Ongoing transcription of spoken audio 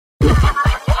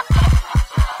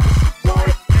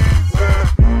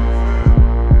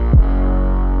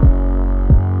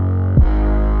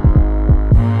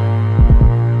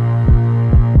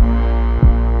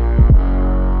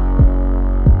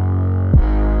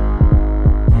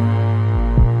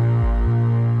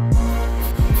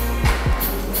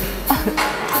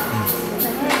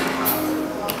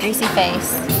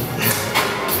face.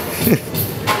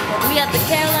 We got the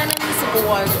Carolina Music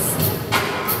Awards.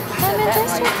 I'm in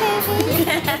district, baby.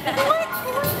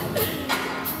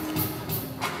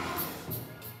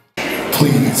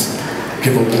 Please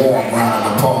give a warm round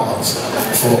of applause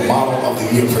for Model of the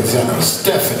Year presenter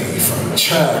Stephanie from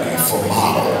Charity for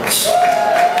Models.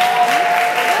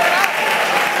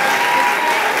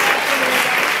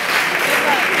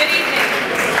 Good evening.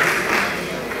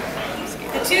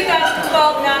 The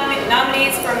 2012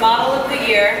 nominees for Model of the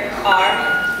Year are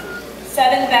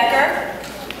Seven Becker,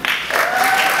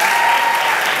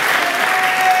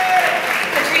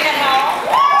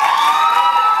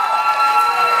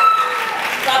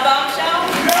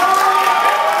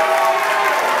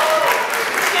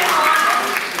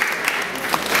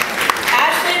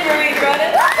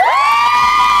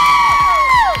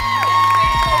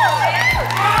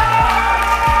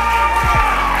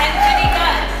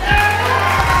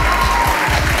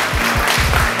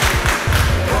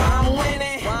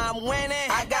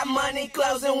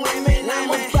 closing women, I'm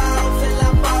a fall till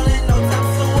I'm falling. No time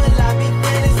soon will I be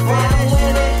finished. I'm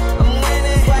winning.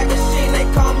 Swag machine, they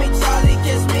call me Charlie.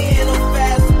 Kiss me in a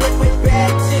fast whip with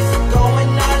bad chicks going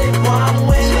all it. Boy, I'm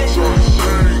winning.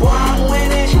 Boy, I'm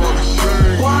winning.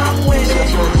 Boy, I'm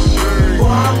winning. Boy,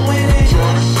 I'm winning.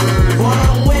 Boy,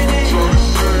 I'm winning.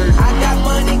 I got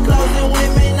money closing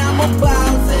women, I'm a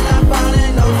fall till I'm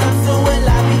falling. No time soon will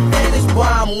I be finished. Boy,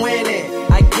 I'm winning.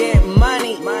 I get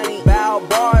money. Bow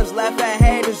bars, laugh at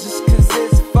haters just cause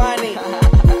it's funny.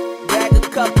 Bag a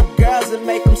couple girls and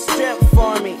make them strip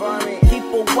for me. Keep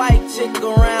a white chick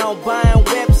around buying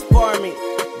whips for me.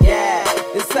 Yeah,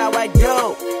 this how I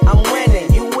do. I'm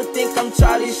winning. You would think I'm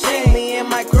Charlie Sheen, me and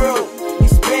my crew. We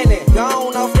spinning,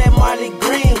 gone off that Marley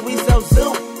Green. We so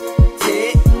zoop.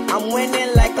 I'm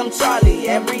winning like I'm Charlie.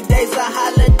 Every day's a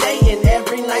holiday and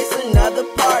every night's another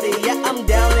party. Yeah, I'm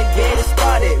down to get it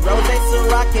started. Rose,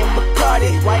 Ciroc, and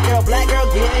Bacardi. White girl, black girl,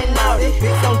 getting naughty.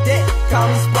 Big on deck, call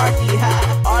me Sparky.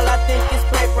 Ha. All I think is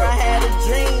paper. I had a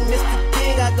dream. Mr.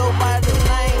 King, I go by the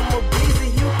name of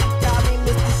Beezy. You can call me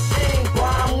Mr. Sheen. Boy,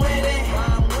 I'm winning.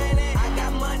 I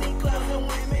got money, closing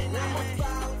women. I'm a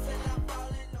fall till I'm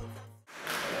falling.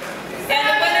 And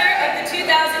the winner of the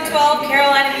 2012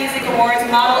 Carolina Music Awards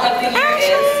Model of the Year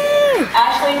is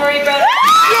Ashley Marie Broder.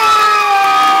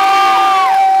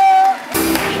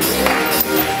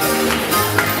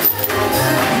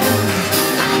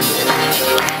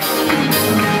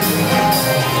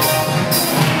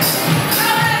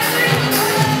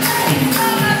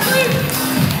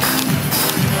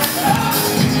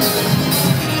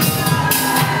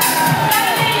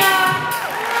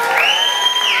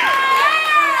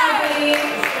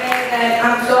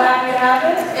 I'm so happy to have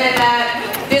this, and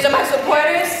these are my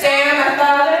supporters, Sam, my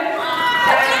father,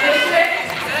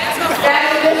 Dad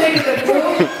District, is a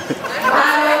group,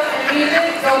 models and music,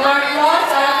 so Mark Moss,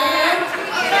 I love him,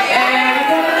 and we're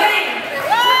doing the thing.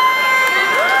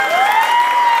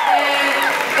 And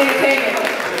entertainment.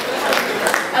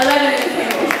 11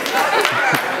 entertainment.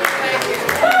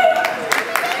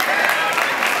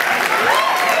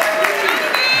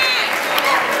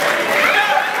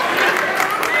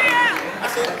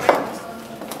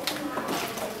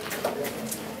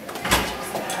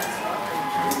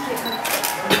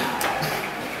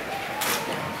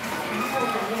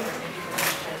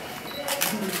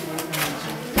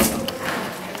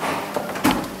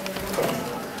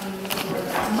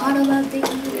 Model of the Year.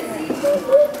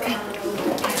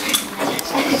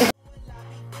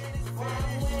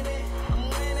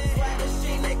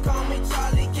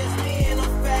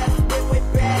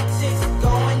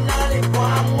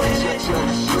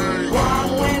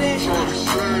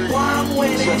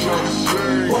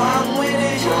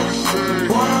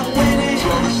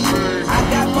 I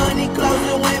got money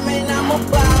closing women, I'm a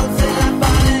ball till I'm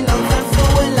falling. No time soon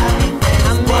will I be finished.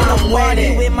 I'm in a party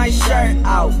with my shirt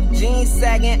off, jeans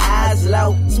sagging, eyes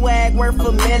low. Swag worth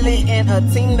 $1 million and a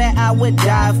team that I would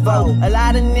die for. A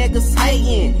lot of niggas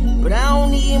hating, but I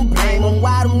don't even blame them.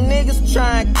 Why them niggas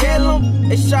try and kill them?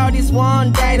 They shorties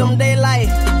one date them, they like,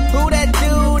 who that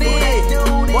dude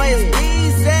is? Boy, it's easy.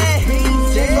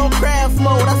 Just on craft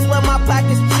mode, I swear my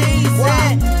pocket's cheesy.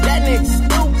 That nigga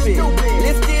stupid,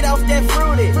 lift it off that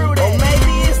fruity. Or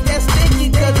maybe it's that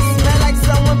sticky, cause it smell like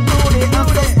someone threw it. I'm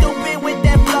so stupid with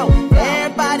that flow,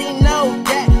 everybody know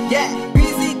that, yeah.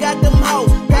 BZ got them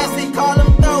hoes, Passy call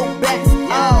them throwbacks.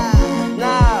 Oh,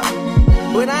 nah,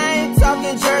 but I ain't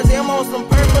talking Jersey, I'm on some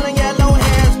purple and yellow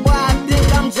hairs. Boy, I think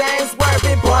I'm James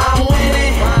Worthy. Boy, I'm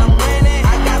winning.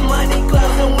 I got money close.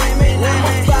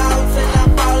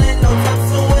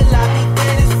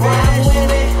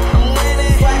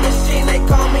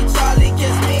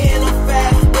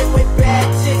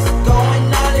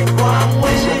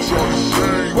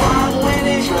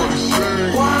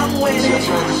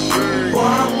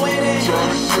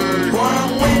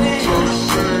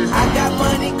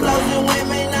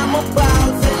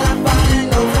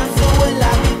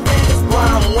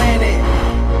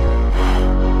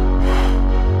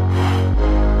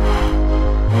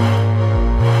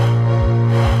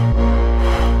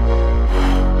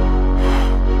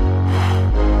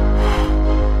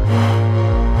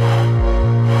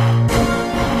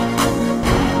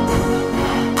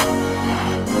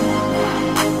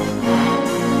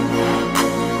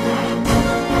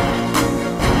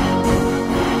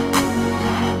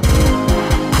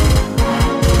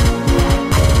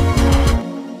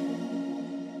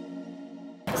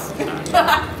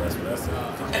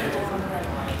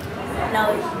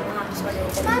 No, that's what it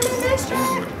is. Diamond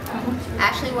District.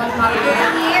 Ashley won Model of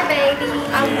the Year, baby.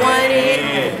 I won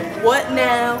it. What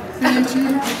now?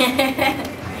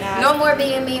 No more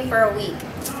being mean for a week.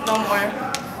 No more.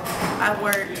 I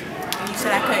worked. And you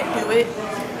said I couldn't do it.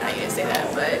 I didn't say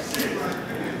that, but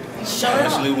show it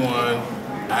Ashley won.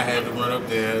 I had to run up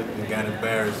there and got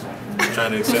embarrassed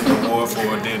trying to accept the award for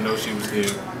her. Didn't know she was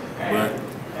here.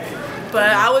 But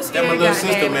I was That scared. my little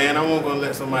sister, man. I won't gonna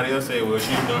let somebody else say, well,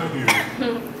 she's not here.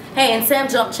 Hey, and Sam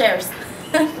jumped chairs.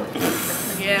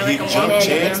 Yeah, He like a jumped walk.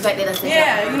 chairs? Expected us to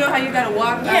Yeah, you know how you gotta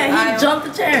walk? Yeah, he jumped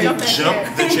the chair. He jumped the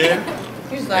chair?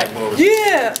 He was like, That boy was,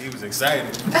 yeah. he was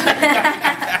excited.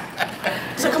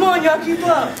 So come on, y'all, keep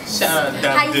up. Shout out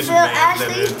How to you this feel, man,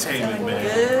 Ashley? entertainment, man.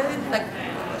 Good. Like,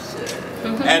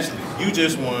 Ashley, you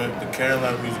just won the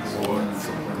Carolina Music Award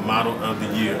for Model of the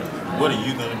Year. What are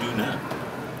you gonna do now?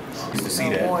 Let him see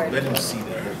that. Let him see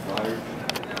that.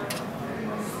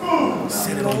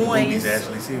 Sit it on the boobies,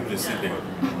 Ashley. See him just sit there.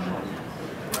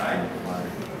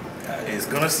 It's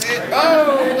gonna sit.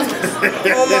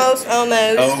 almost.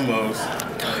 Almost.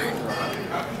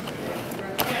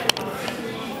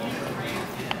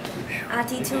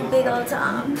 Auntie too big on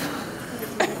top.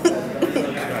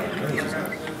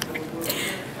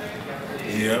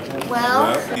 Yep.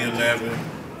 Well. 11.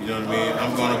 You know what I mean?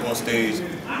 I'm going up on stage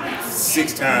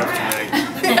 6 times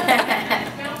tonight.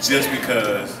 Just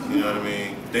because, you know what I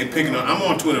mean? They picking on. I'm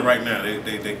on Twitter right now.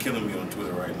 They're killing me on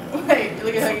Twitter right now. Wait,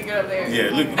 look at how you get up there.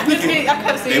 Yeah, look. I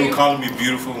kept seeing They were you. calling me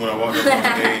beautiful when I walked up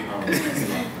on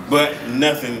stage. But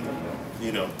nothing,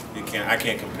 you know, I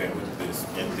can't compare with this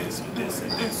and this and this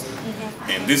and this.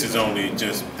 And this is only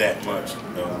just that much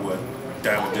of what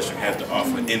Diamond District has to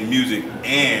offer in music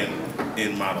and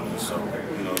in modeling. So,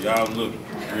 you know, y'all look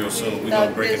real soon. We're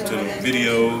gonna break into the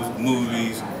videos,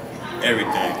 movies,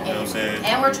 everything. You know what I'm saying?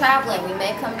 And we're traveling. We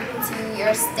may come to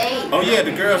your state. Oh yeah,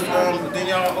 the girls. Then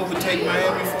y'all overtake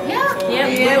Miami for. Yeah. For, Yeah,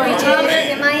 We're going to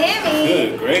man. in Miami.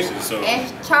 Good gracious. So. And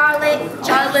Charlotte.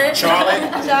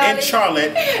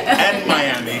 Charlotte, and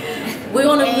Miami. We're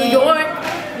going to New York.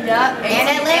 Yeah. And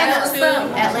Atlanta.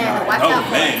 Atlanta. Watch out Oh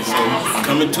for man, us. so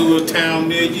coming to a town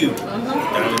near you.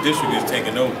 Diamond District is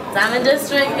taking over. Diamond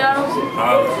District, y'all.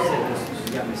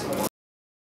 Holla.